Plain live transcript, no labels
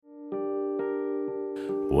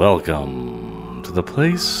Welcome to the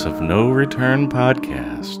Place of No Return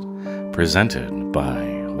podcast, presented by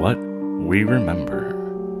What We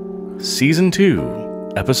Remember. Season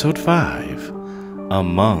 2, Episode 5,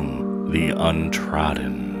 Among the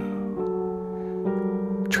Untrodden.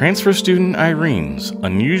 Transfer student Irene's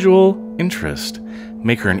unusual interest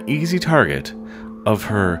make her an easy target of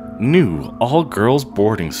her new all-girls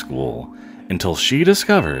boarding school until she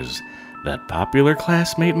discovers that popular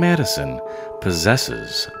classmate Madison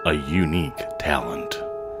possesses a unique talent.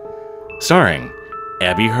 Starring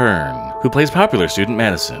Abby Hearn, who plays popular student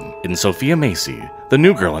Madison, and Sophia Macy, the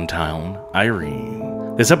new girl in town,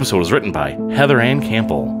 Irene. This episode was written by Heather Ann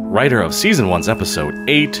Campbell, writer of Season 1's Episode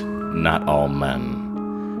 8, Not All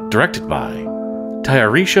Men. Directed by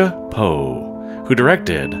Tyarisha Poe, who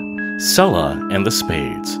directed Sulla and the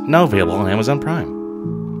Spades, now available on Amazon Prime.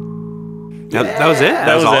 That was it?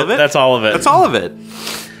 That was all of it? That's all of it. That's all of it.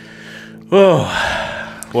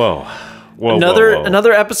 Whoa.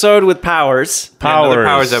 Another episode with powers. Another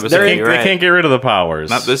powers episode. They can't get rid of the powers.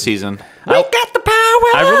 Not this season. We got the power.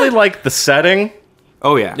 I really like the setting.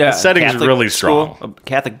 Oh, yeah. The setting's Catholic really school, strong. a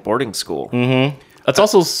Catholic boarding school. It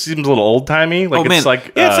also seems a little old-timey. Like, Oh, man. it's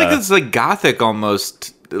like... It's like gothic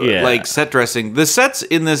almost, Yeah. like set dressing. The sets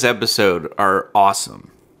in this episode are awesome.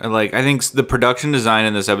 And like, I think the production design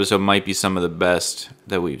in this episode might be some of the best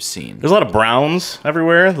that we've seen. There's a lot of browns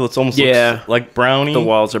everywhere. It's almost looks like brownie. The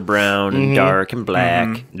walls are brown and dark and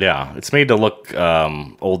black. Yeah, it's made to look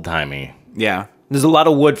old-timey. Yeah. There's a lot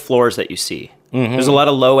of wood floors that you see. There's a lot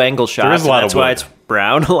of low angle shots. There is a lot that's of wood. why it's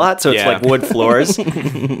brown a lot. So it's Yeah. like wood floors,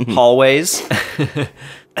 hallways.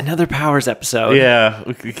 Another powers episode. Yeah.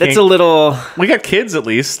 That's a little. We got kids, at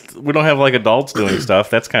least. We don't have, like, adults doing stuff.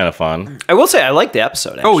 That's kind of fun. I will say I like the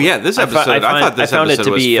episode. Actually. Oh, yeah. This episode, I thought this found episode it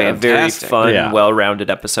to was be fantastic. a very fun, Yeah. well-rounded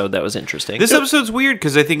episode that was interesting. This episode's weird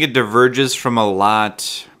because I think it diverges from a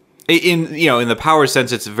lot. In the power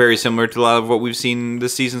sense, it's very similar to a lot of what we've seen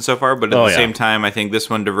this season so far. But at the same time, I think this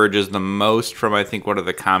one diverges the most from what are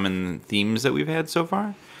the common themes that we've had so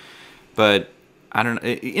far. But I don't know.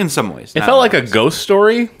 In some ways, It felt like a ghost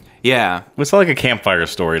story. Yeah, It felt like a campfire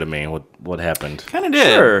story to me, what happened. kind of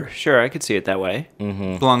did. Sure, I could see it that way.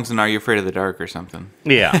 Belongs in Are You Afraid of the Dark or something.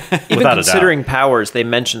 Yeah, Even without a doubt. considering powers, they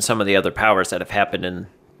mentioned some of the other powers that have happened in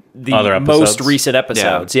the Other episodes? most recent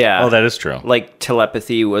episodes. Yeah. Oh, that is true. Like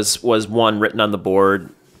telepathy was one written on the board,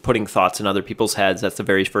 putting thoughts in other people's heads. That's the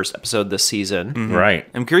very first episode this season. Right.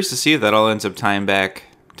 I'm curious to see if that all ends up tying back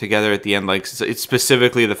together at the end. Like, it's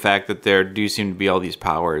specifically the fact that there do seem to be all these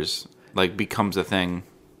powers, like, becomes a thing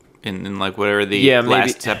in like whatever the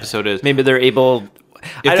last episode is. Maybe they're able.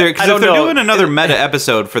 If they're I don't know. doing another meta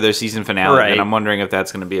episode for their season finale, Right. then I'm wondering if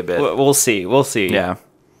that's going to be a bit. We'll see. We'll see. Yeah.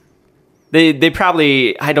 They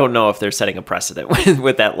probably. I don't know if they're setting a precedent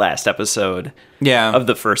with that last episode Yeah. of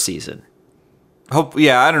the first season.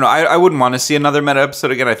 I don't know. I wouldn't want to see another meta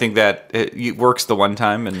episode again. I think that it works the one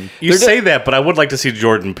time. And You say that, but I would like to see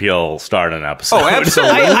Jordan Peele star in an episode. Oh,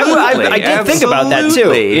 absolutely. I did think about that too.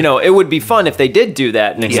 Absolutely. You know, it would be fun if they did do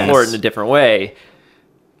that and explore it in a different way.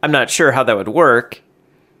 I'm not sure how that would work,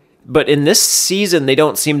 but in this season, they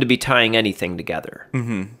don't seem to be tying anything together,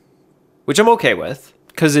 which I'm okay with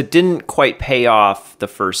because it didn't quite pay off the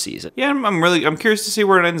first season. Yeah, I'm curious to see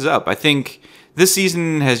where it ends up. I think this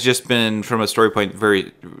season has just been, from a story point,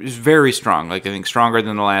 very, very strong. Like, I think stronger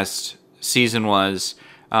than the last season was.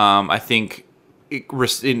 I think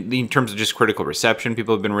in terms of just critical reception,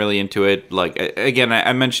 people have been really into it. Like, again,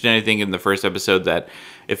 I mentioned anything in the first episode that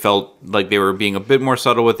it felt like they were being a bit more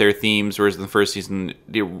subtle with their themes, whereas in the first season,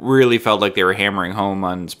 it really felt like they were hammering home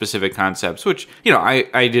on specific concepts, which,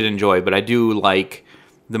 I did enjoy, but I do like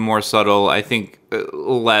the more subtle, I think,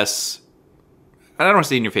 less... I don't want to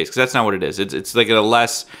say in your face, because that's not what it is. It's like a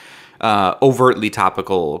less overtly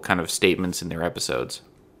topical kind of statements in their episodes.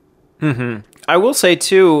 I will say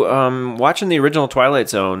too, watching the original Twilight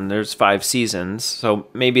Zone, there's 5 seasons, so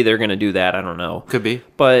maybe they're going to do that. I don't know. Could be.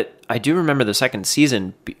 But I do remember the second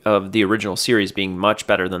season of the original series being much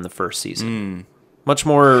better than the first season. Much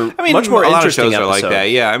more. I mean, much more a lot of interesting shows are like episode. that.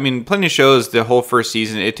 Yeah, I mean, plenty of shows. The whole first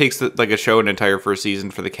season, it takes like a show an entire first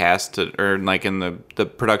season for the cast to, or like in the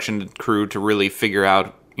production crew to really figure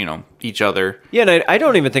out each other. Yeah, and I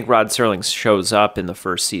don't even think Rod Serling shows up in the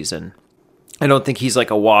first season. I don't think he's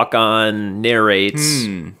like a walk-on, narrates,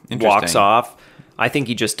 walks off. I think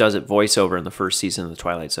he just does it voiceover in the first season of The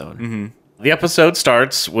Twilight Zone. The episode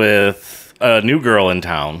starts with a new girl in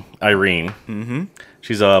town, Irene. Mm-hmm.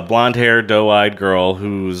 She's a blonde-haired, doe-eyed girl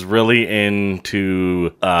who's really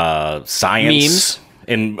into science. Memes.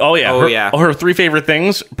 And her 3 favorite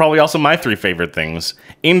things, probably also my 3 favorite things: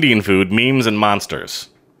 Indian food, memes, and monsters.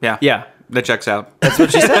 Yeah. Yeah. That checks out. That's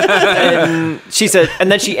what she said. And she said, and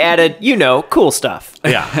then she added, cool stuff.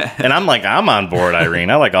 Yeah. And I'm like, I'm on board, Irene.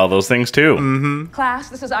 I like all those things too. Mm-hmm. Class,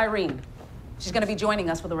 this is Irene. She's going to be joining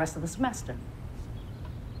us for the rest of the semester.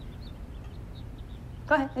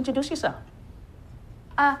 Go ahead, introduce yourself.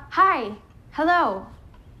 Hi. Hello.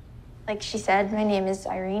 Like she said, my name is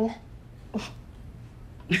Irene.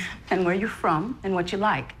 And where you're from and what you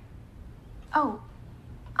like. Oh,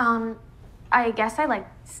 I guess I like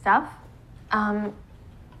stuff.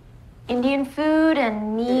 Indian food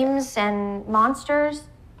and memes and monsters.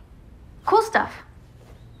 Cool stuff.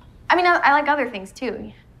 I mean, I like other things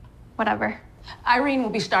too. Whatever. Irene will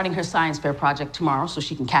be starting her science fair project tomorrow so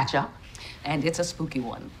she can catch up. And it's a spooky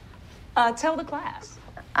one. Tell the class.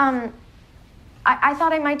 I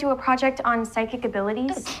thought I might do a project on psychic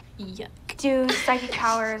abilities. Yuck. Do psychic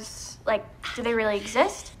powers, do they really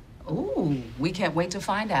exist? Ooh, we can't wait to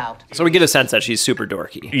find out. So we get a sense that she's super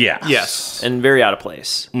dorky. Yeah. Yes. And very out of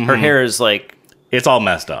place. Her hair is It's all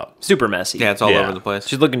messed up. super messy. Yeah, it's all Yeah. over the place.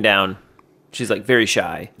 She's looking down. She's very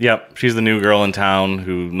shy. Yep. She's the new girl in town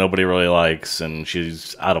who nobody really likes, and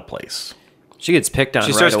she's out of place. She gets picked on She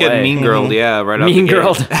right starts away. getting mean girled, yeah, right up Mean the gate.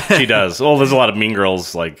 girled. She does. Well, there's a lot of Mean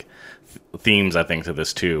Girls themes, I think, to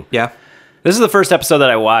this too. Yeah. This is the first episode that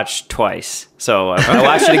I watched twice. So I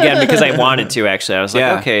watched it again because I wanted to, actually. I was like,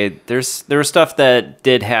 Yeah. okay, there was stuff that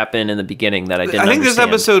did happen in the beginning that I didn't I think this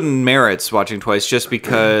understand. episode merits watching twice just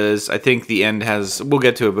because I think the end we'll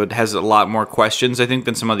get to it, but has a lot more questions, I think,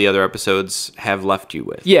 than some of the other episodes have left you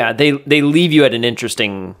with. Yeah, they leave you at an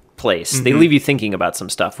interesting place. They leave you thinking about some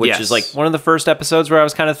stuff, which Yes. is one of the first episodes where I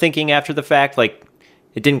was kind of thinking after the fact,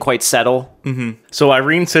 it didn't quite settle. So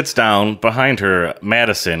Irene sits down behind her,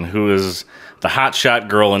 Madison, who is the hotshot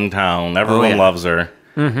girl in town. Everyone loves her.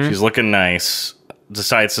 She's looking nice.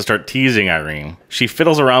 Decides to start teasing Irene. She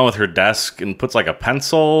fiddles around with her desk and puts a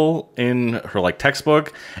pencil in her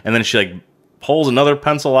textbook, and then she pulls another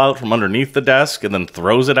pencil out from underneath the desk and then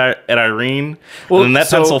throws it at Irene. Well, and then that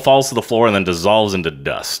so- pencil falls to the floor and then dissolves into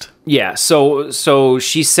dust. Yeah, so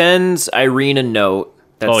she sends Irene a note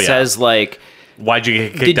that Oh, yeah. says Why'd you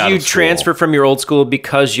get kicked did out you of school? transfer from your old school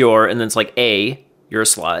because you're, and then it's A, you're a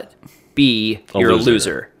slut, B, you're a loser.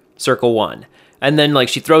 loser. Circle 1. And then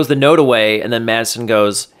she throws the note away, and then Madison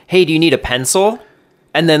goes, hey, do you need a pencil?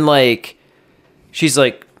 And then she's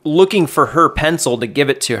looking for her pencil to give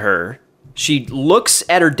it to her. She looks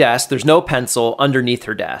at her desk. There's no pencil underneath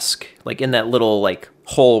her desk, in that little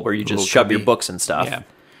hole where you just Little shove your cubby. books and stuff. Yeah.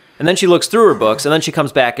 And then she looks through her books, and then she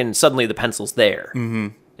comes back, and suddenly the pencil's there. Mm-hmm.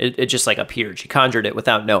 It just appeared. She conjured it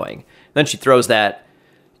without knowing. Then she throws that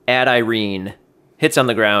at Irene, hits on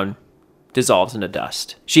the ground, dissolves into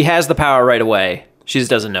dust. She has the power right away. She just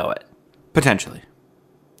doesn't know it. Potentially.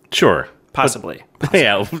 Sure. Possibly.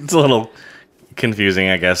 Yeah, it's a little confusing,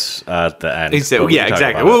 I guess, at the end. but we Yeah, can talk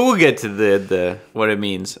exactly. about it. We'll get to the what it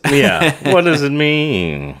means. Yeah. What does it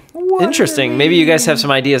mean? Interesting. Maybe you guys have some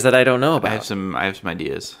ideas that I don't know I about. have some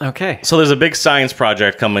ideas. Okay. So there's a big science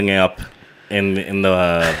project coming up in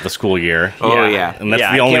the school year. Oh yeah. And that's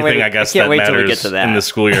Yeah, the I only can't wait- thing I guess I can't that wait till we get matters to that. in the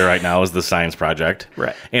school year right now is the science project.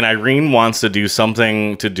 Right. And Irene wants to do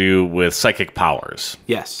something to do with psychic powers.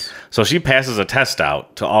 Yes. So she passes a test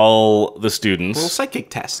out to all the students, Little psychic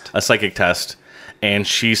test. a psychic test, and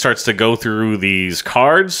she starts to go through these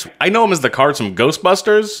cards. I know them as the cards from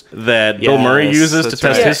Ghostbusters that Bill Murray Yes, uses to that's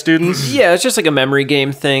test right. his students. Yeah, it's just a memory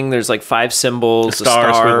game thing. There's 5 symbols. A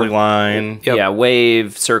star, squiggly line. Yep. Yeah,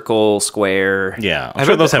 wave, circle, square. Yeah, I'm I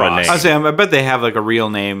sure bet those have a cross. name. I bet they have a real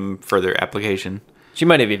name for their application. She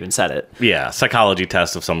might have even said it. Yeah, psychology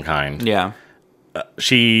test of some kind. Yeah.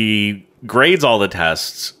 She grades all the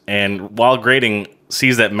tests, and while grading,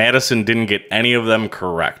 sees that Madison didn't get any of them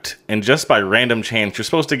correct. And just by random chance, you're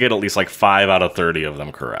supposed to get at least 5 out of 30 of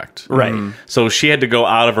them correct. Right. So she had to go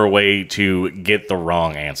out of her way to get the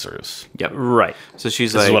wrong answers. Yep. Right. So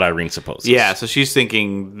she's This like, is what Irene supposes. yeah. So she's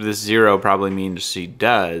thinking this 0 probably means she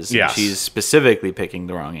does. and Yes. She's specifically picking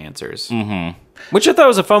the wrong answers. Which I thought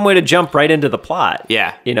was a fun way to jump right into the plot.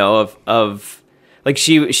 Yeah. Of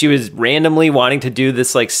she was randomly wanting to do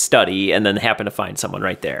this study and then happened to find someone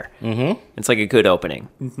right there. Mm-hmm. It's a good opening.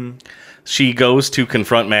 She goes to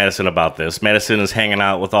confront Madison about this. Madison is hanging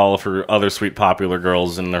out with all of her other sweet popular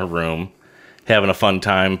girls in her room, having a fun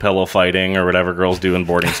time pillow fighting or whatever girls do in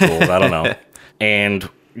boarding schools. I don't know. And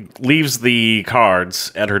leaves the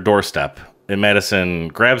cards at her doorstep. And Madison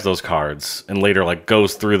grabs those cards and later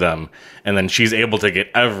goes through them. And then she's able to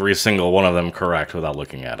get every single one of them correct without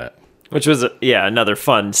looking at it. Which was another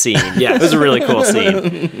fun scene. Yeah, it was a really cool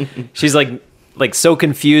scene. She's like so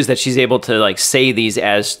confused that she's able to like say these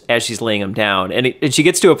as she's laying them down, and she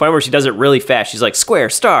gets to a point where she does it really fast. She's like square,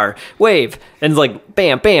 star, wave, and like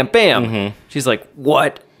bam, bam, bam. She's like,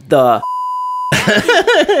 what the?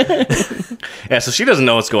 Yeah, so she doesn't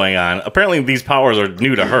know what's going on. Apparently, these powers are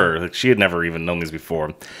new to her. Like, she had never even known these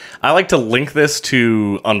before. I like to link this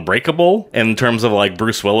to Unbreakable in terms of like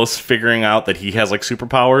Bruce Willis figuring out that he has like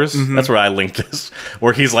superpowers. That's where I link this,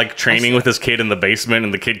 where he's like training with his kid in the basement,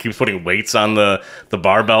 and the kid keeps putting weights on the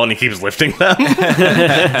barbell, and he keeps lifting them.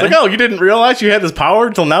 It's like, oh, you didn't realize you had this power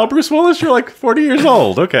until now, Bruce Willis? You're like 40 years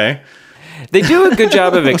old. Okay. They do a good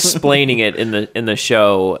job of explaining it in the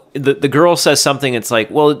show. The girl says something. It's like,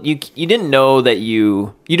 well, you didn't know that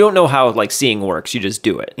you don't know how like seeing works. You just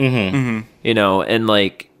do it. You know, and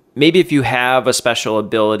like maybe if you have a special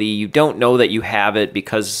ability, you don't know that you have it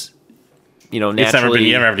because you know naturally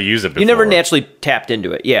you never have to use it before. You never naturally tapped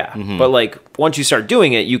into it. Yeah, but like once you start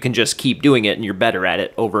doing it, you can just keep doing it, and you're better at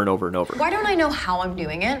it over and over and over. Why don't I know how I'm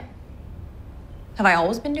doing it? Have I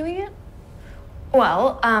always been doing it?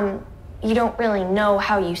 Well, you don't really know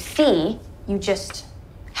how you see, you just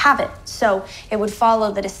have it. So it would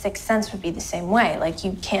follow that a sixth sense would be the same way. Like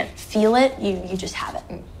you can't feel it, you just have it.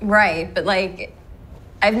 Right, but like,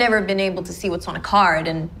 I've never been able to see what's on a card,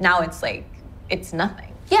 and now it's like, it's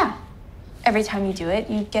nothing. Yeah. Every time you do it,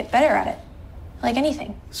 you get better at it. Like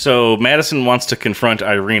anything. So Madison wants to confront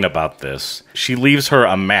Irene about this. She leaves her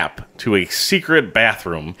a map to a secret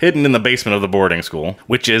bathroom hidden in the basement of the boarding school,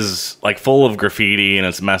 which is like full of graffiti and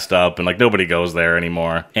it's messed up and like nobody goes there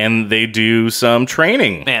anymore. And they do some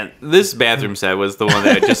training. Man, this bathroom set was the one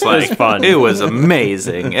that just like fun. It was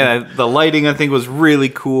amazing, and the lighting I think was really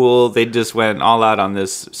cool. They just went all out on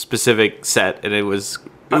this specific set, and it was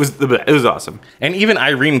awesome. And even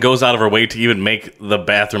Irene goes out of her way to even make the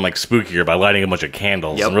bathroom like spookier by lighting a bunch of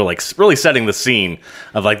candles and really setting the scene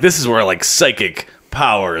of like this is where like psychic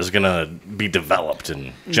power is gonna be developed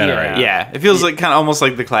and generated. Yeah, it feels like kind of almost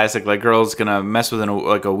like the classic like girl's gonna mess with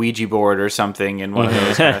like a Ouija board or something and one of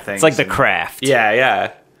those kind of things. It's like The Craft.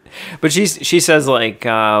 Yeah. But she says like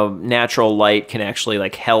natural light can actually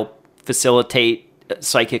like help facilitate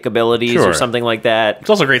psychic abilities or something like that. It's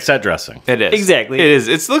also great set dressing. It is. Exactly. It is.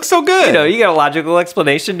 It looks so good. You know, you got a logical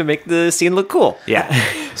explanation to make the scene look cool. Yeah.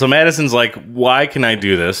 So Madison's like, why can I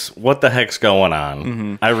do this? What the heck's going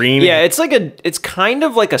on? Irene? Yeah, it's kind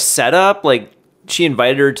of like a setup. Like she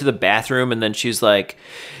invited her to the bathroom and then she's like,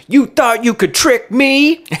 you thought you could trick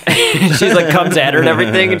me? She's like comes at her and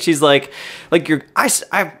everything and she's like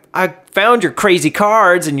I found your crazy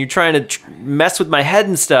cards and you're trying to mess with my head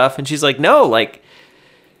and stuff. And she's like, no, like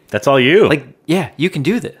that's all you. Like, yeah, you can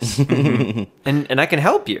do this. and I can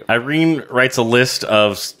help you. Irene writes a list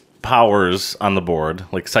of powers on the board,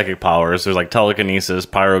 like psychic powers. There's like telekinesis,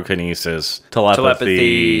 pyrokinesis,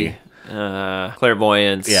 telepathy,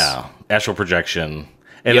 clairvoyance. Yeah, astral projection.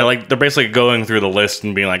 And they're basically going through the list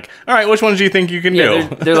and being like, all right, which ones do you think you can do?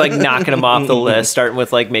 They're like knocking them off the list, starting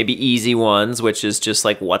with like maybe easy ones, which is just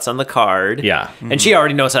like what's on the card. Yeah. And she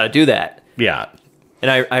already knows how to do that. Yeah.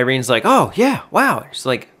 And Irene's like, oh, yeah, wow. She's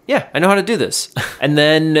like, yeah, I know how to do this. And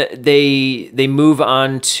then they move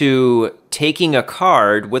on to taking a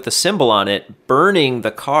card with a symbol on it, burning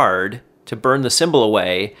the card to burn the symbol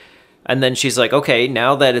away. And then she's like, okay,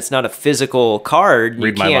 now that it's not a physical card,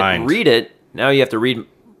 you can't read it. Now you have to read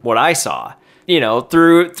what I saw. You know,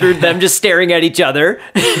 through them just staring at each other,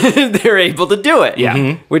 they're able to do it.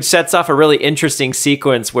 Yeah. Which sets off a really interesting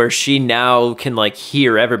sequence where she now can like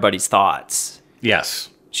hear everybody's thoughts. Yes.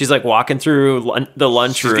 She's like walking through the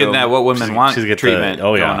lunchroom. She's getting that what women want treatment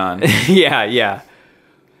going yeah. on. yeah.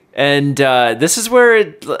 And this is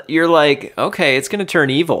where you're like, okay, it's going to turn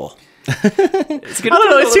evil. I don't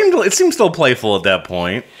know. It seemed still playful at that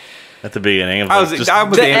point. At the beginning, I was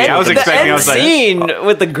expecting. I was like, scene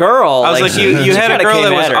with the girl. I was like, you had a girl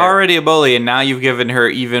that was already a bully, and now you've given her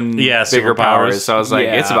even bigger powers. So I was like,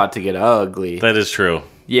 it's about to get ugly. That is true.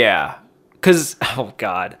 Yeah, because oh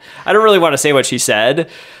god, I don't really want to say what she said,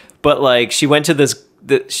 but like she went to this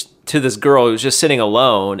girl who was just sitting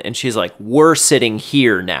alone, and she's like, "We're sitting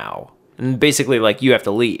here now," and basically like you have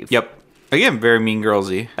to leave. Yep. Again, very mean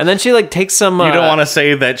girlsy. And then she like takes some. You don't want to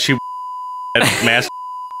say that she mass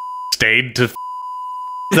stayed to. Is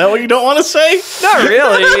that what you don't want to say? Not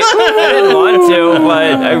really. I didn't want to,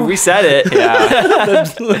 but we said it. Yeah.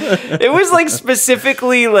 It was like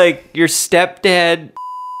specifically like your stepdad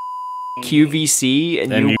QVC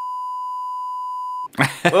and you.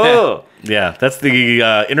 Oh. Yeah, that's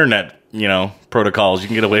the internet, protocols. You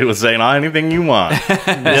can get away with saying anything you want.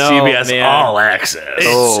 CBS man. All Access.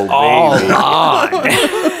 It's all on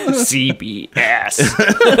CBS.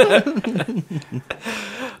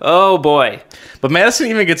 Oh boy. But Madison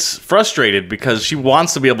even gets frustrated because she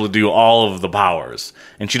wants to be able to do all of the powers,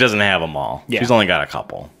 and she doesn't have them all. Yeah. She's only got a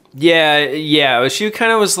couple. Yeah. She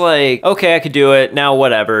kind of was like, okay, I could do it. Now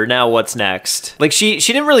whatever. Now what's next? Like she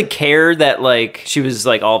didn't really care that like she was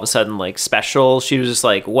like all of a sudden like special. She was just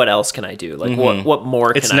like, what else can I do? Like what more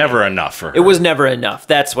can It's I never do? enough for her. It was never enough.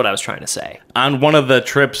 That's what I was trying to say. On one of the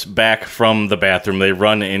trips back from the bathroom, they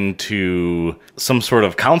run into some sort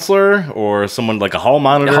of counselor or someone like a hall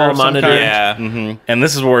monitor. A hall of some monitor. kind. Yeah. And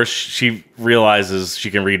this is where she realizes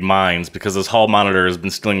she can read minds because this hall monitor has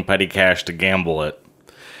been stealing petty cash to gamble it.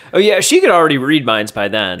 Oh yeah, she could already read minds by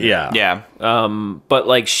then. Yeah. Yeah. But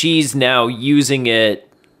like she's now using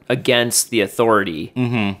it against the authority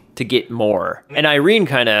to get more. And Irene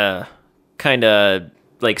kind of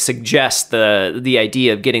like suggests the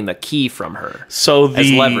idea of getting the key from her. So as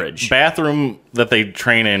the leverage. bathroom that they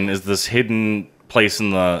train in is this hidden place in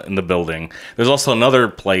the building. There's also another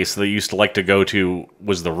place they used to like to go to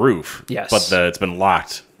was the roof. Yes. But it's been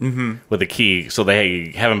locked with a key, so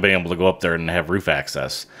they haven't been able to go up there and have roof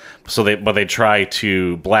access. So they try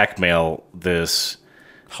to blackmail this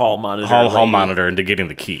Hall monitor. hall lady. monitor into getting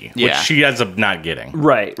the key, which Yeah. she ends up not getting.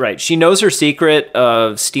 Right. She knows her secret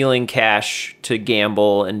of stealing cash to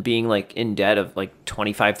gamble and being like in debt of like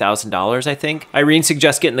 $25,000, I think. Irene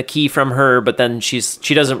suggests getting the key from her, but then she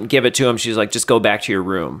doesn't give it to him. She's like, just go back to your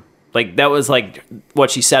room. Like that was like what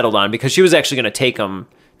she settled on because she was actually going to take him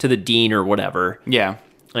to the dean or whatever Yeah.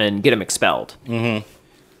 and get him expelled. Mm-hmm.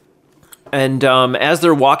 And as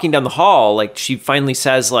they're walking down the hall, like she finally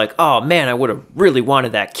says, like, "Oh man, I would have really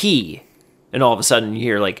wanted that key." And all of a sudden, you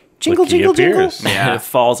hear like jingle, The key jingle, jingle, appears. and it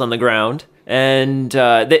falls on the ground. And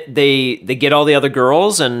they get all the other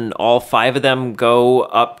girls, and all 5 of them go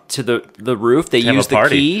up to the roof. They Have use a the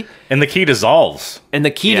party. key, And the key dissolves. and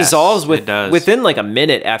the key Yes, dissolves it does. within like a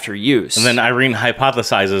minute after use. And then Irene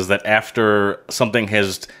hypothesizes that after something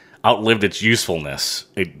has outlived its usefulness,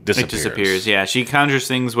 it disappears. It disappears. Yeah. She conjures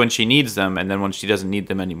things when she needs them, and then when she doesn't need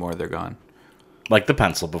them anymore, they're gone. Like the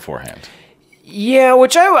pencil beforehand. Yeah,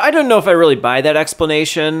 which I don't know if I really buy that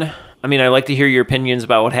explanation. I mean, I like to hear your opinions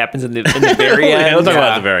about what happens in the very Yeah, end. we'll talk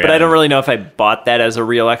about the very but end. I don't really know if I bought that as a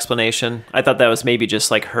real explanation. I thought that was maybe just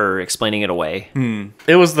like her explaining it away.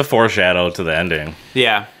 It was the foreshadow to the ending.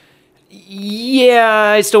 Yeah.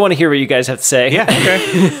 Yeah, I still want to hear what you guys have to say. Yeah.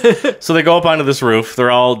 Okay. So they go up onto this roof.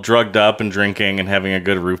 They're all drugged up and drinking and having a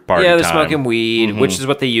good roof party. Yeah, they're time. smoking weed, which is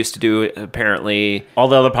what they used to do, apparently. All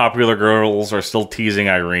the other popular girls are still teasing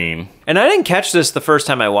Irene. And I didn't catch this the first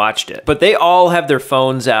time I watched it, but they all have their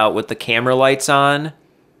phones out with the camera lights on,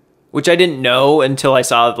 which I didn't know until I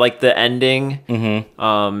saw like the ending.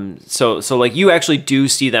 Mm-hmm. So like you actually do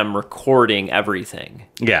see them recording everything,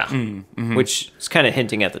 Yeah. which is kind of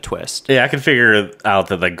hinting at the twist. Yeah, I could figure out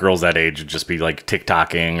that like girls that age would just be like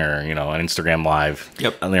TikToking or, you know, an Instagram live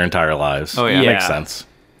on their entire lives. Oh, yeah. Makes Yeah. sense.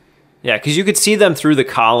 Yeah, because you could see them through the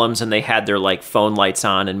columns, and they had their like phone lights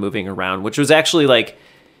on and moving around, which was actually like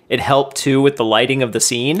it helped too with the lighting of the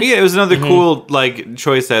scene. Yeah, it was another cool like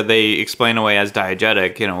choice that they explain away as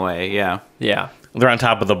diegetic in a way. Yeah. Yeah. They're on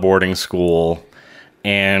top of the boarding school,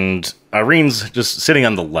 and Irene's just sitting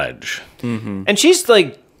on the ledge. And she's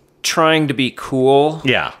like trying to be cool.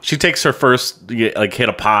 Yeah. She takes her first, like, hit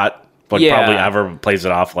a pot, like, Yeah. probably ever plays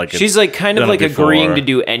it off like She's it's like kind of done it like before. agreeing to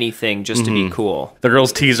do anything just to be cool. The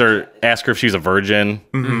girls tease her, ask her if she's a virgin.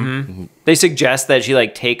 They suggest that she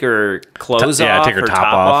like take her clothes Yeah, off, take her her top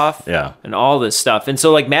top off. off, Yeah. and all this stuff. And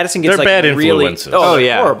so like Madison gets They're like bad really influences. oh, Oh, they're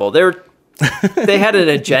yeah. horrible. They had an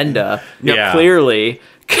agenda, Yeah. clearly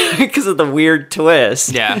because of the weird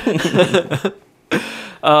twist. Yeah.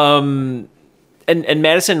 And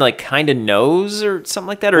Madison like kind of knows or something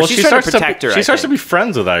like that, or Well, she's trying to protect her. She I starts to think. be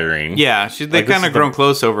friends with Irene. Yeah. They've Like, this kind is of the- grown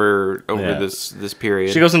close over Yeah. this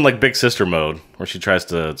period. She goes in like big sister mode, where she tries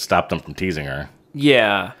to stop them from teasing her.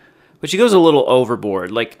 Yeah. But she goes a little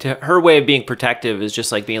overboard. Like to her way of being protective is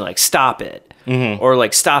just like being like, stop it. Or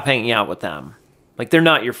like stop hanging out with them. Like they're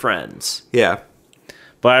not your friends. Yeah.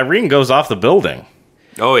 But Irene goes off the building.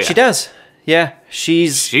 Oh yeah. She does. Yeah. She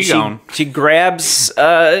gone. She grabs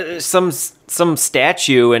some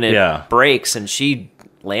statue and it Yeah. breaks and she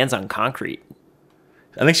lands on concrete.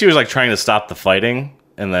 I think she was like trying to stop the fighting,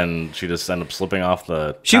 and then she just ended up slipping off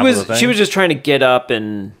the. She top of was the thing. just trying to get up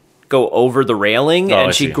and go over the railing Oh, I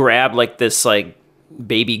and she see. grabbed like this like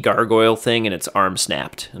baby gargoyle thing, and its arm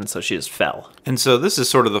snapped, and so she just fell. And so this is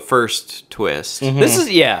sort of the first twist. This is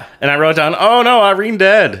And I wrote down, oh no, Irene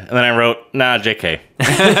dead. And then I wrote, nah, JK.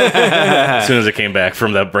 As soon as it came back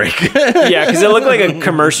from that break. yeah, because it looked like a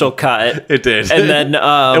commercial cut. It did. And then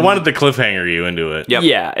it wanted to cliffhanger you into it. Yep.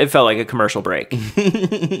 Yeah, it felt like a commercial break.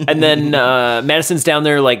 And then Madison's down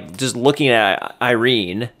there like just looking at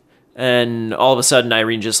Irene, and all of a sudden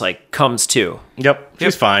Irene just like comes to. Yep.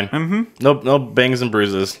 She's fine. Mm-hmm. No bangs and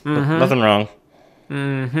bruises. Nothing wrong.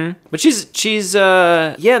 But she's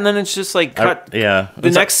and then it's just like cut. Yeah. The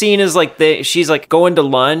next scene is like she's like going to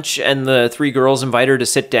lunch, and the three girls invite her to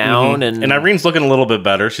sit down, and Irene's looking a little bit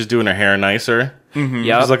better. She's doing her hair nicer.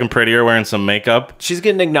 yeah, She's looking prettier, wearing some makeup. she's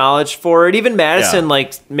getting acknowledged for it. Even Madison Yeah.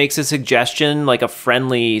 like makes a suggestion, like a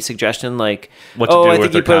friendly suggestion, like, What to "Oh, do I with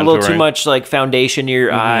think you her put a little too contouring." much like foundation in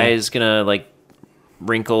your eyes, gonna like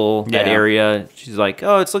wrinkle that Yeah. area." She's like,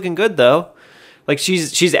 "Oh, it's looking good though." Like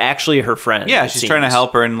she's actually her friend. Yeah, it she's trying to seems.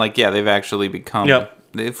 help her, and like, yeah, they've actually become. Yep.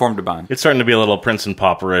 They formed a bond. It's starting to be a little Prince and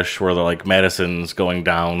Pauperish, where the like Madison's going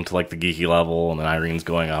down to like the geeky level, and then Irene's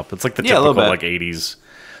going up. It's like the Yeah, a little typical bit. like '80s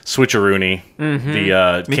switcheroony.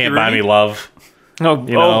 The Can't Buy Me Love. Oh,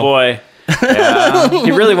 you know? boy.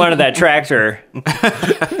 He really wanted that tractor,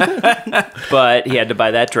 but he had to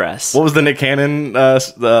buy that dress. What was the Nick Cannon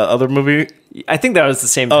the other movie? I think that was the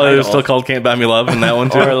same Oh, title. it was still called Can't Buy Me Love in that one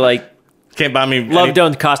too. or like Can't Buy Me Love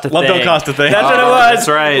Don't Cost a Thing. Love Don't Cost a Thing. That's what it Oh, was. that's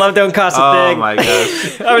right. Love Don't Cost a Oh Thing. my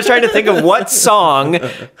gosh. I was trying to think of what song,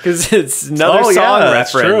 because it's another Oh song yeah,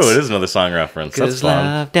 reference. that's true. It is another song reference. That's Because fun.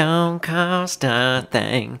 love don't cost a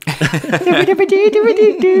thing.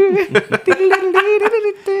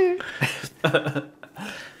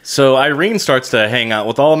 So Irene starts to hang out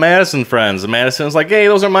with all the Madison friends, and Madison's like, "Hey,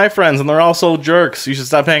 those are my friends, and they're also jerks. You should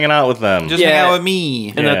stop hanging out with them." Just Yeah. hang out with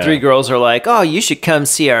me. And Yeah. the three girls are like, "Oh, you should come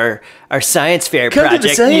see our science fair Come to the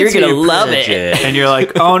project. science You're gonna fair love it." project. And you're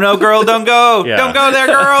like, oh no, girl, don't go. Yeah. Don't go there,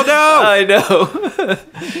 girl, no. I know.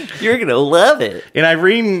 You're gonna love it. And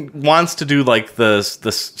Irene wants to do like this.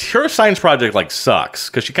 Her science project like sucks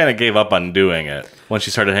because she kind of gave up on doing it when she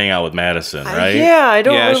started hanging out with Madison, right? Yeah, I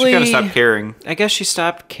don't Yeah, really. she kind of stopped caring. I guess she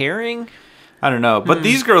stopped caring. I don't know. But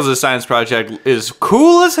these girls' science project is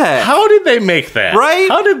cool as heck. How did they make that? Right?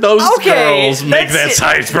 How did those Okay, girls make that's that it.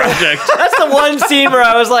 science project? That's the one scene where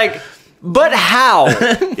I was like, but how?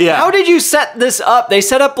 Yeah. How did you set this up? They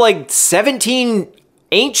set up like 17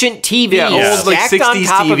 ancient TVs Yeah, old like stacked on 60s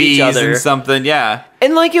top of each TVs other. and something. Yeah.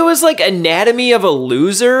 And like it was like Anatomy of a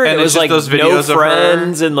Loser. And it it's was just like those no videos of her.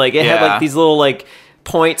 friends, and like it had Yeah. like these little like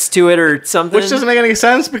points to it or something. Which doesn't make any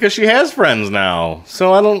sense because she has friends now.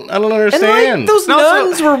 So I don't and understand. like those No, so-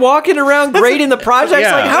 nuns were walking around grading the projects.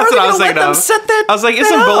 Yeah. Like, how That's are they what I was gonna let thinking them of. set that? I was like, that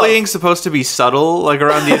isn't up? bullying supposed to be subtle, like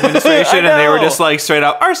around the administration? And they were know. just like straight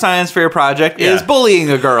up, our science fair project is Yeah. bullying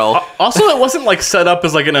a girl. Also, it wasn't like set up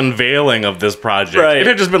as like an unveiling of this project. Right. It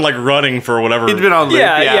had just been like running for whatever It'd been on loop.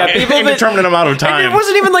 Yeah. People that- indeterminate amount of And time. it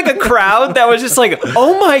wasn't even like a crowd that was just like,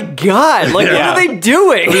 oh my god, like Yeah. what are they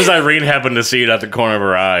doing? Because Irene happened to see it at the corner of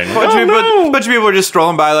her eye. And, Bunch of people were just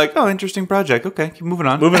strolling by, like, oh, interesting project. Okay, keep moving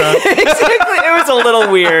on. moving on. Exactly. It was a little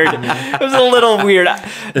weird. It was a little weird.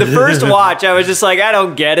 The first watch, I was just like, I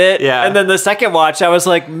don't get it. Yeah. And then the second watch, I was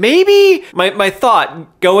like, maybe my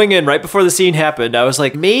thought going in right before the scene happened, I was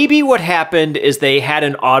like, maybe what happened is they had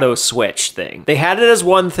an auto switch thing. They had it as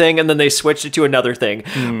one thing and then they switched it to another thing.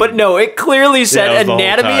 But no, it clearly said Yeah, it was the whole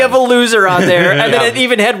Anatomy time. of a Loser on there. And then it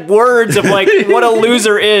even had words of like what a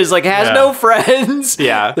loser is. Like has Yeah. no friends.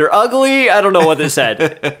 Yeah. They're ugly. I don't know what this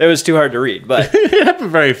said. It was too hard to read, but It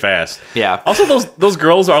happened very fast. Yeah. Also, those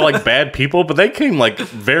girls are like bad people, but they came like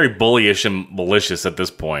very bullyish and malicious at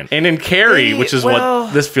this point. And in Carrie, which is well-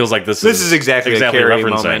 what this feels like, this is exactly a Carrie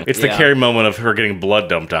referencing. moment. It's the Yeah. Carrie moment of her getting blood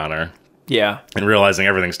dumped on her. yeah. And realizing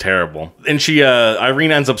everything's terrible. And she,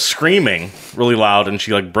 Irene ends up screaming really loud and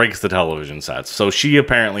she like breaks the television sets. So she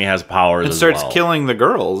apparently has powers And as starts well. killing the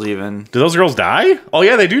girls, even. Do those girls die? Oh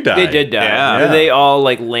yeah, they do die. They did die. Yeah. They all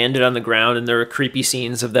like landed on the ground, and there were creepy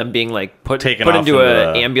scenes of them being like put Taken put off into into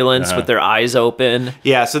an the- ambulance with their eyes open.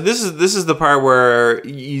 Yeah, so this is the part where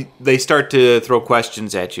they start to throw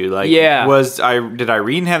questions at you. Like, Yeah. did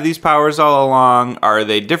Irene have these powers all along? Are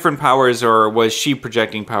they different powers, or was she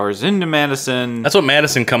projecting powers into Madison? That's what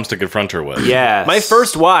Madison comes to confront her with. Yes. My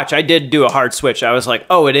first watch, I did do a hard switch. I was like,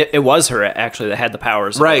 oh, it was her actually that had the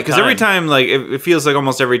powers. all Right, the because every time, like, it feels like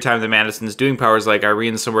almost every time that Madison's doing powers, like,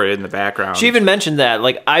 Irene's somewhere in the background. She even mentioned that.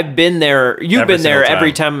 Like, I've been there. You've Every been there single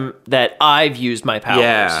every time. time that I've used my powers.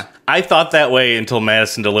 Yeah. I thought that way until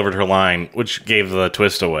Madison delivered her line, which gave the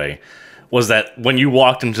twist away. was that when you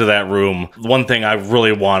walked into that room, one thing I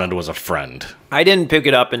really wanted was a friend. I didn't pick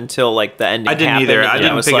it up until like the ending. I didn't happened, either. and I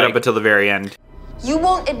didn't was pick it like, up until the very end. You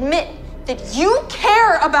won't admit that you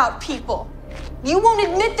care about people. You won't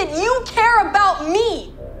admit that you care about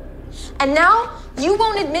me. And now you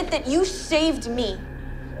won't admit that you saved me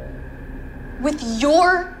with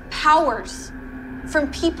your powers from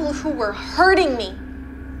people who were hurting me.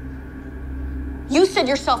 You said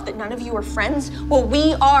yourself that none of you are friends. Well,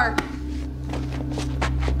 we are.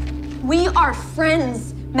 We are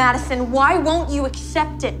friends, Madison. Why won't you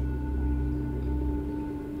accept it?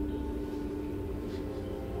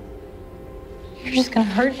 You're just gonna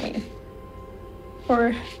hurt me.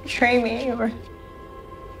 Or betray me, or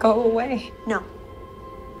go away. No.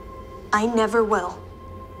 I never will.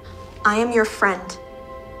 I am your friend.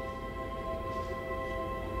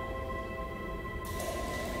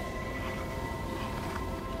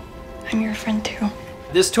 I'm your friend too.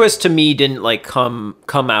 This twist to me didn't like come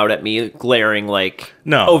out at me glaring like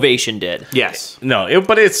No. Ovation did. Yes. No,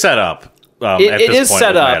 but it's set up. At It this is point set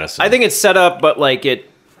with up. Madison. I think it's set up, but like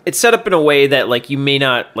it's set up in a way that like you may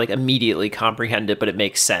not like immediately comprehend it, but it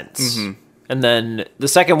makes sense. And then the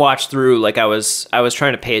second watch through, like I was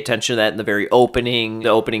trying to pay attention to that in the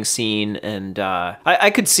opening scene, and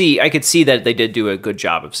I could see that they did do a good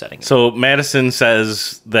job of setting it. So Madison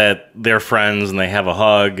says that they're friends and they have a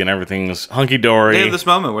hug and everything's hunky dory. They have this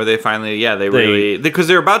moment where they finally, because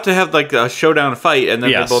they're about to have like a showdown fight, and then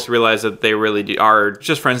Yes. they both realize that they really are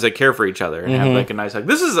just friends that care for each other and have like a nice hug.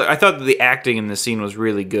 I thought that the acting in this scene was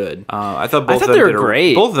really good. I thought both of them they were did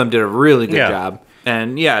great. Both of them did a really good Yeah. job.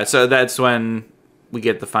 And yeah, so that's when we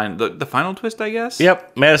get the final twist, I guess.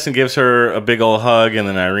 Yep. Madison gives her a big old hug, and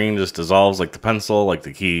then Irene just dissolves like the pencil, like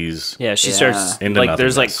the keys. Yeah, she Yeah. starts Into like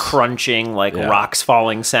there's like nothingness. crunching, like Yeah. rocks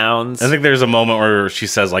falling sounds. I think there's a moment where she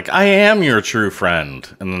says like, "I am your true friend,"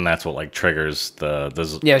 and then that's what like triggers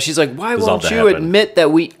the Yeah, she's like, why Dissolve won't to you happen. admit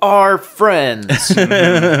that we are friends?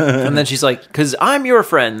 And then she's like, because I'm your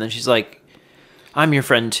friend. And then she's like, I'm your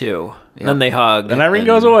friend too. And then they hug. And Irene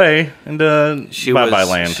goes away into She bye-bye was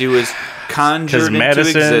land. She was conjured into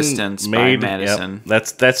Madison existence by made Madison Yep,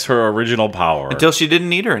 that's her original power. until she didn't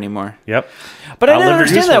need her anymore. Yep. But I Outlived didn't her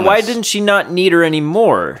understand that. Why usefulness. didn't she not need her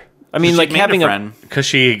anymore? I mean, She like made having a a friend. Because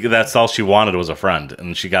that's all she wanted was a friend,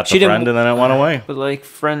 and she got the She didn't- friend, and then it went away. but like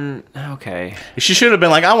friend. Okay. She should have been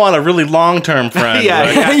like, "I want a really long-term friend." Yeah,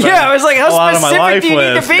 Like, yeah. Yeah, I was like, A how lot of my specific life do you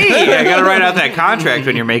need with. to be? Yeah, you gotta write out that contract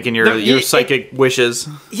when you're making your psychic wishes.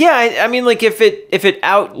 Yeah, I mean, like if it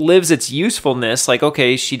outlives its usefulness, like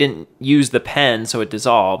okay, she didn't use the pen, so it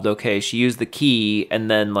dissolved. Okay, she used the key, and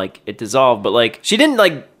then like it dissolved. But like she didn't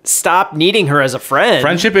like stop needing her as a friend.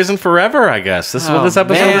 Friendship isn't forever, I guess. This is what Oh, this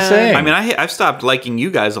episode is man. saying. I mean, I've stopped liking you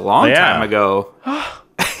guys a long Yeah. time ago.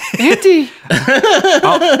 Andy,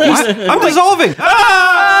 I'm dissolving.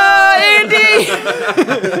 Andy.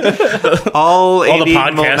 All the 80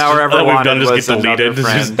 podcasts now ever that we've wanted done just was get deleted.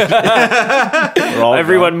 another It's friend. We're all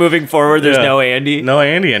Everyone moving forward. There's Yeah. no Andy. no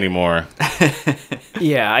Andy anymore.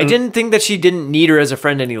 Yeah, I didn't think that she didn't need her as a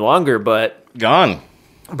friend any longer, but Gone.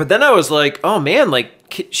 then I was like, oh man, like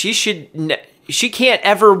she can't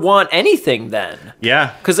ever want anything then.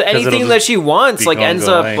 Yeah. Because it'll anything just that she wants be like gone, ends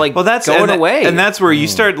go up away. like Well, that's going away. and that's where you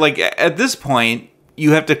start. Like at this point,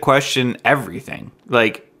 you have to question everything.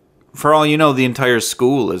 Like for all you know, the entire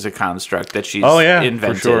school is a construct that she's Oh, yeah, for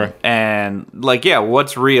invented. sure. And like, yeah,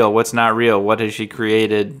 what's real? What's not real? What has she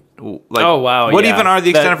created? Like, Oh, wow, What yeah. even are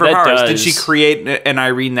the extent of her That powers? Did does. she create an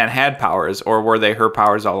Irene that had powers, or were they her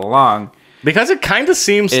powers all along? Because it kind of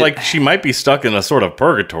seems It- like she might be stuck in a sort of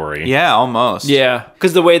purgatory. Yeah, almost. yeah,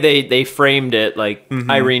 because the way they framed it, like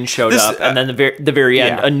Irene showed This, up, and then the very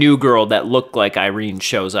end, yeah. a new girl that looked like Irene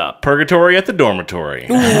shows up. Purgatory at the dormitory.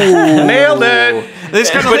 Nailed it. This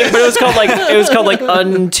kind of But it was called like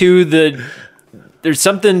unto the. There's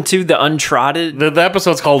something to the untrodden. The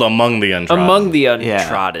episode's called Among the Untrodden. Among the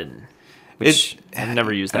untrodden, which It- I've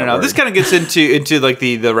never used that I don't know. word. This kind of gets into like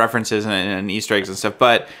the references and Easter eggs and stuff.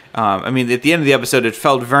 But I mean, at the end of the episode, it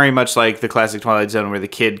felt very much like the classic Twilight Zone, where the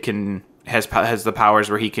kid has the powers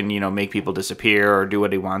where he can make people disappear or do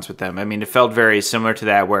what he wants with them. I mean, it felt very similar to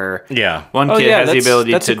that, where Yeah. one Oh, kid yeah, has the that's-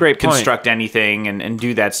 ability that's a to great point. construct anything and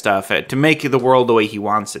do that stuff to make the world the way he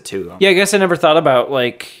wants it to. Yeah, I guess I never thought about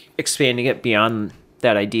like expanding it beyond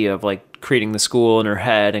that idea of like creating the school in her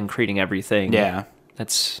head and creating everything. Yeah.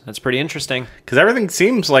 That's pretty interesting. Because everything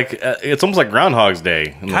seems like it's almost like Groundhog's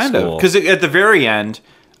Day in the Kind school. of, because at the very end,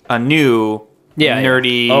 a new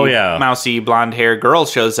nerdy, Oh, yeah. mousy, blonde-haired girl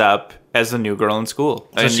shows up as the new girl in school.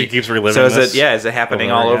 So she keeps reliving So is this it happening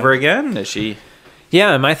over all again? over again? Is she?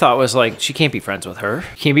 Yeah, and my thought was like, she can't be friends with her.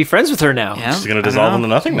 Can't be friends with her now. Yeah. She's gonna dissolve into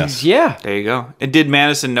nothingness. Yeah. There you go. And did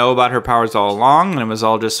Madison know about her powers all along, and it was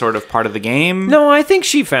all just sort of part of the game? No, I think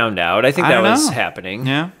she found out. I think I that don't was know. happening.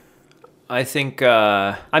 Yeah. I think,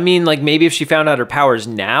 I mean, like maybe if she found out her powers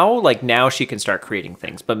now, like now she can start creating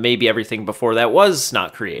things, but maybe everything before that was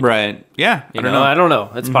not created. Right. Yeah. You know, I don't know.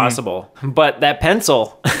 It's possible. But that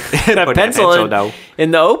pencil, that Put pencil that pencil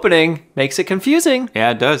in the opening makes it confusing.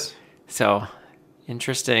 Yeah, it does. So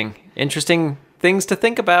interesting things to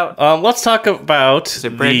think about. Let's talk about So,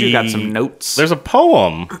 Brad, you got some notes. There's a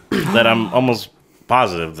poem that I'm almost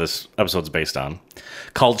positive this episode's based on,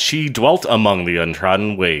 called "She Dwelt Among the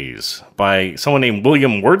Untrodden Ways" by someone named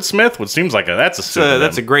William Wordsmith, which seems like that's a pseudonym.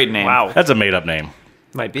 That's a great name. Wow. That's a made-up name.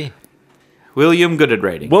 Might be. William, good at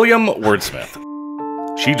writing. William Wordsmith.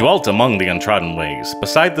 She dwelt among the untrodden ways,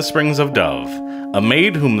 beside the springs of Dove, a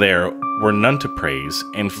maid whom there were none to praise,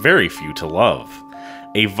 and very few to love.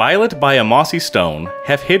 A violet by a mossy stone,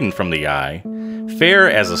 half hidden from the eye, fair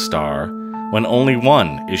as a star, when only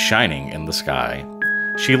one is shining in the sky.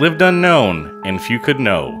 She lived unknown, and few could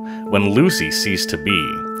know, when Lucy ceased to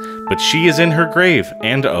be. But she is in her grave,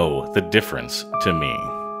 and oh, the difference to me.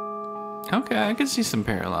 Okay, I can see some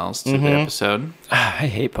parallels to the episode. I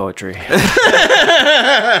hate poetry.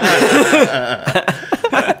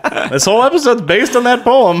 This whole episode's based on that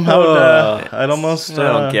poem. I'd almost... I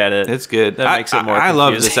don't get it. It's good. That makes it more I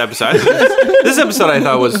love this episode. This episode I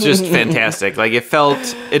thought was just fantastic. Like it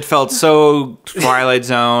felt so Twilight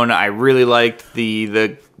Zone. I really liked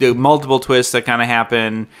the multiple twists that kind of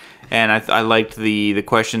happen, and I liked the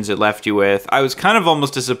questions it left you with. I was kind of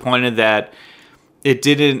almost disappointed that it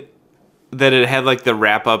had like the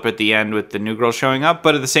wrap up at the end with the new girl showing up,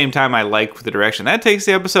 but at the same time I liked the direction that takes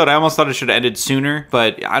the episode. I almost thought it should have ended sooner,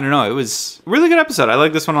 but I don't know. It was a really good episode. I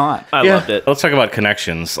like this one a lot. I loved it. Let's talk about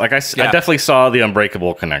connections. Like I definitely saw the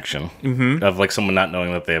Unbreakable connection of like someone not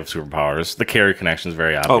knowing that they have superpowers. The Carrie connection is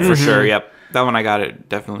very obvious. Oh, for sure. Yep. That one I got it,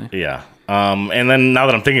 definitely. Yeah. And then now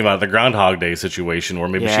that I'm thinking about it, the Groundhog Day situation where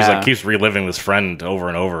maybe she's like keeps reliving this friend over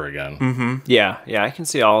and over again. Yeah, I can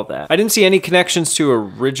see all of that. I didn't see any connections to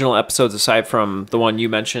original episodes aside from the one you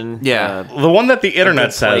mentioned. Yeah. The one that the internet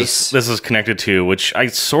Good says Place. this is connected to, which I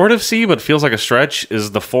sort of see but feels like a stretch,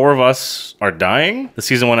 is The Four of Us Are Dying. The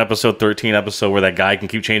season 1 episode 13 episode where that guy can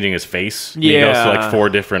keep changing his face. And he goes to like 4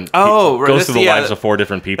 different Oh, right, goes that's through the lives of 4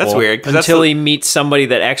 different people. That's weird. 'Cause Until that's he meets somebody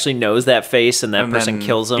that actually knows that face and that And person then-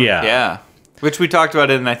 kills him. Yeah. Which we talked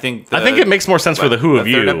about in, I think it makes more sense for the Who of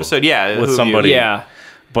third You episode. Yeah, Who with of You. somebody. Yeah.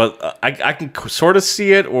 But I can sort of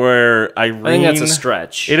see it where Irene... I think that's a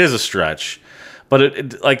stretch. It is a stretch. But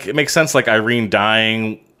it makes sense, like Irene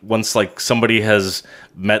dying once like somebody has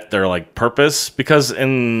met their like purpose, because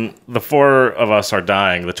in The Four of Us Are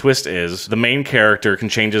Dying, the twist is the main character can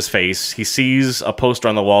change his face. He sees a poster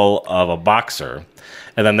on the wall of a boxer,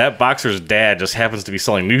 and then that boxer's dad just happens to be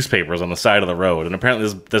selling newspapers on the side of the road. And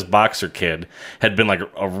apparently this boxer kid had been like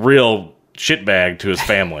a real shitbag to his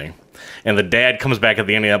family. And the dad comes back at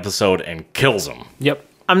the end of the episode and kills him. Yep.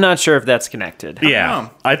 I'm not sure if that's connected. Yeah,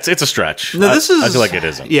 it's a stretch. No, this is. I feel like it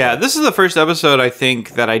isn't. Yeah, this is the first episode I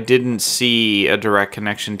think that I didn't see a direct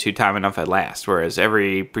connection to Time Enough at Last, whereas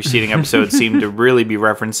every preceding episode seemed to really be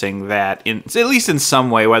referencing that, at least in some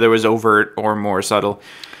way, whether it was overt or more subtle.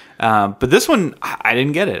 But this one, I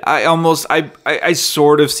didn't get it. I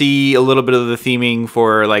sort of see a little bit of the theming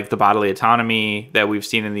for like the bodily autonomy that we've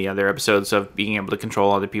seen in the other episodes of being able to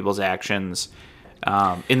control other people's actions.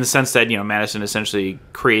 In the sense that, Madison essentially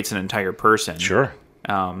creates an entire person. Sure.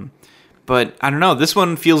 But I don't know. This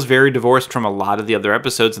one feels very divorced from a lot of the other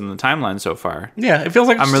episodes in the timeline so far. Yeah, it feels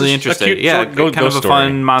like I'm really just a interested. cute, Yeah, short kind of a story.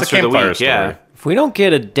 fun monster It's a of the campfire week. story. Yeah. If we don't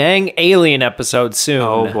get a dang alien episode soon,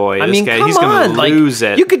 Oh, boy, I this mean, guy, come he's gonna on, like, lose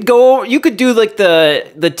it. You could do like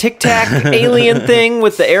the Tic Tac alien thing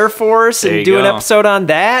with the Air Force There and you do an go. episode on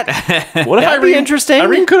that. What if That'd be interesting.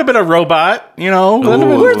 Irene could have been a robot, Where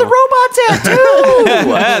are the robots at too?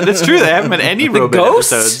 Yeah, that's true. They haven't been any the robot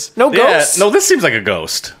ghosts? episodes. No Yeah, ghosts. no, this seems like a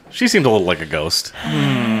ghost. She seems a little like a ghost.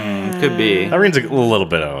 Could be. Irene's a little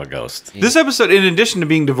bit of a ghost. This episode, in addition to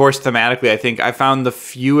being divorced thematically, I think I found the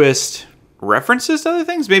fewest references to other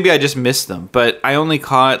things. Maybe I just missed them, but I only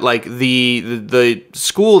caught like the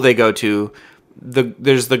school they go to.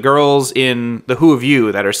 There's the girls in the Who of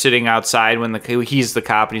You that are sitting outside when he's the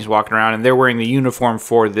cop and he's walking around, and they're wearing the uniform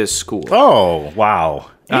for this school. Oh, wow.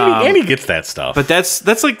 Andy gets that stuff. But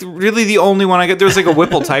that's like really the only one I got. There was like a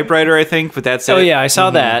Whipple typewriter, I think, but that's it. Oh yeah, I saw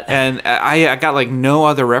that. And I got like no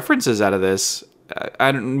other references out of this.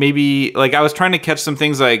 I don't, maybe like I was trying to catch some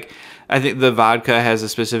things like I think the vodka has a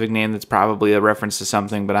specific name that's probably a reference to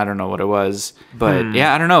something, but I don't know what it was. But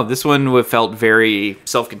yeah, I don't know. This one felt very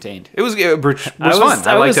self-contained. It was fun.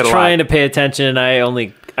 I liked it a lot. Trying to pay attention. I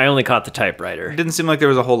only caught the typewriter. It didn't seem like there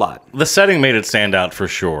was a whole lot. The setting made it stand out for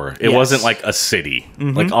sure. It wasn't like a city.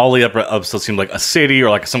 Like all the episodes seemed like a city or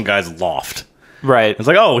like some guy's loft. Right. It's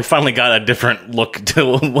like, oh, we finally got a different look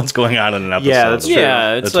to what's going on in an episode. Yeah, that's true.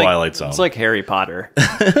 Yeah, it's the like Twilight Zone. It's like Harry Potter.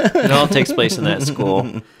 It all takes place in that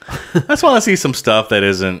school. I just want to see some stuff that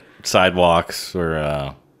isn't sidewalks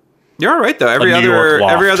or. You're all right though. Every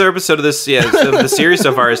other episode of this, of the series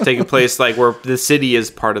so far has taken place like where the city is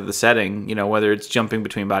part of the setting. You know, whether it's jumping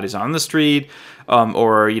between bodies on the street,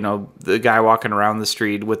 or you know the guy walking around the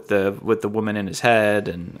street with the woman in his head,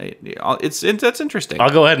 and that's interesting. I'll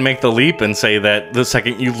go ahead and make the leap and say that the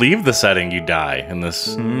second you leave the setting, you die in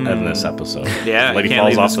this episode. Yeah, lady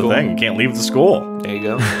falls off the thing. You can't leave the school. There you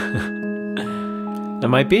go. That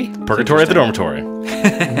might be Purgatory at the dormitory.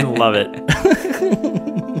 Love it.